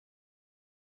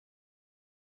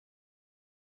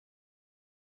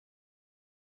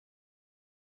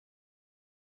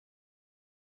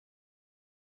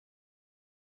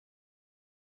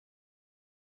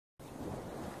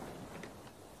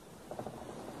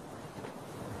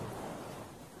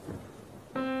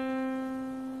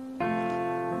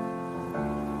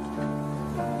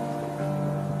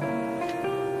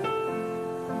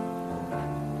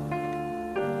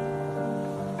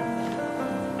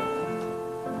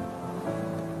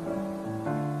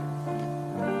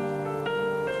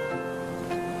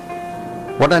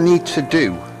What I need to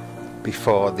do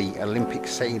before the Olympic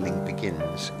sailing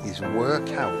begins is work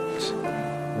out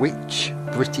which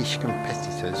British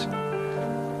competitors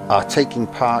are taking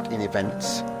part in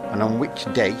events and on which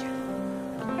day,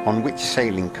 on which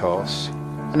sailing course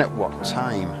and at what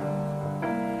time.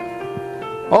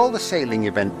 All the sailing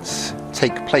events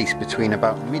take place between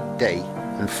about midday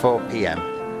and 4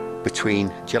 p.m.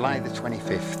 between July the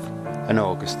 25th and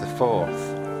August the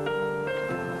 4th.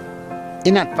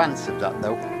 In advance of that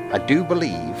though, I do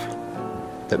believe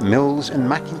that Mills and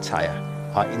McIntyre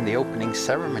are in the opening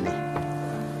ceremony.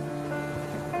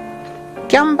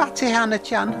 Gambate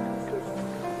Hannah-chan.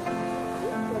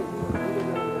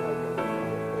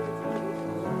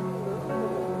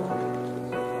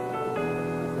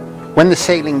 When the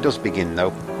sailing does begin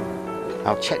though,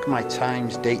 I'll check my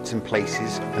times, dates and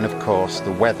places and of course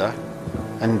the weather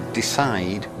and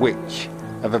decide which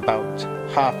of about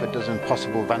half a dozen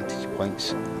possible vantage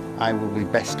points I will be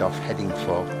best off heading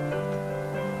for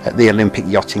at the Olympic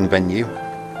yachting venue.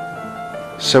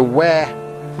 So where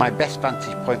my best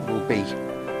vantage point will be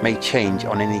may change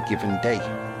on any given day.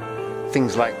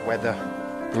 Things like weather,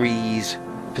 breeze,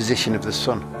 position of the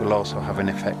sun will also have an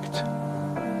effect.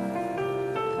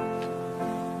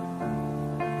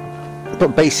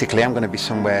 But basically I'm going to be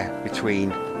somewhere between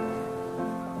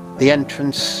the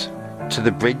entrance to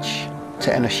the bridge to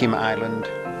Enoshima Island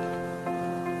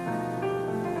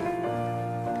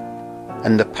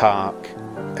and the park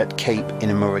at Cape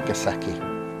Inamuragasaki.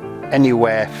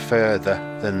 Anywhere further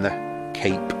than the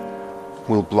Cape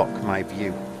will block my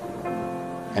view,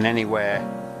 and anywhere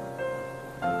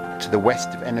to the west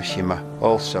of Enoshima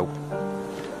also,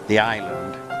 the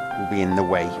island will be in the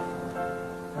way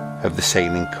of the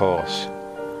sailing course.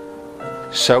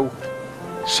 So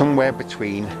somewhere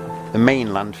between the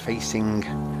mainland facing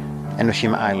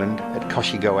Enoshima Island at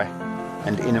Koshigoe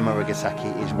and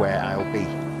Inamuragasaki is where I'll be.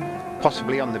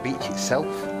 Possibly on the beach itself,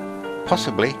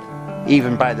 possibly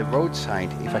even by the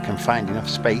roadside if I can find enough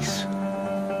space.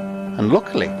 And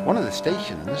luckily one of the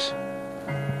stations,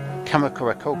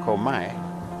 Kamakura Koko Mae,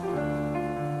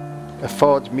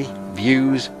 affords me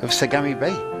views of Sagami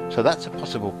Bay, so that's a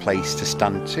possible place to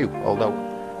stand too, although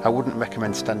I wouldn't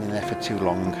recommend standing there for too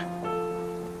long.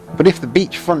 But if the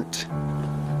beachfront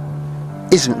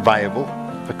isn't viable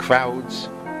for crowds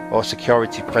or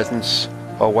security presence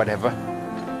or whatever,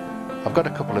 I've got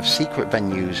a couple of secret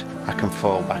venues I can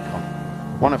fall back on.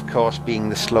 One of course being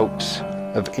the slopes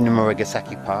of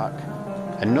Inamuragasaki Park,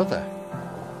 another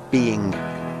being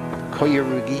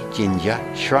Koyorugi Jinja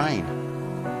Shrine,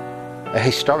 a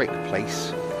historic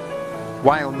place,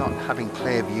 while not having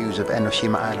clear views of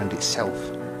Enoshima Island itself,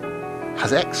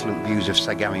 has excellent views of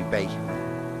Sagami Bay.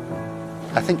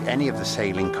 I think any of the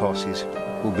sailing courses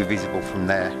will be visible from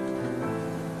there.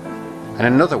 And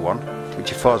another one,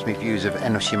 which affords me views of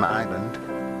Enoshima Island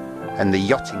and the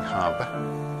yachting harbour,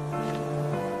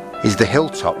 is the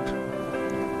hilltop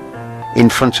in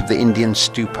front of the Indian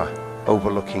stupa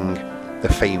overlooking the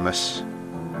famous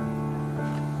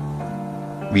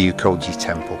Ryukoji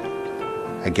temple.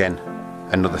 Again,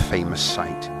 another famous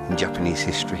site in Japanese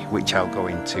history, which I'll go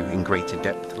into in greater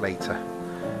depth later.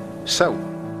 So,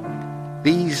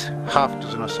 these half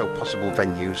dozen or so possible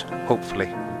venues,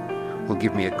 hopefully, will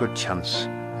give me a good chance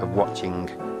of watching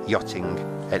yachting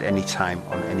at any time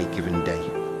on any given day.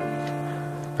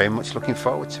 Very much looking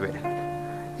forward to it.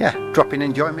 Yeah, drop in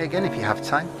and join me again if you have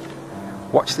time.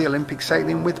 Watch the Olympic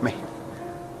sailing with me.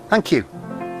 Thank you.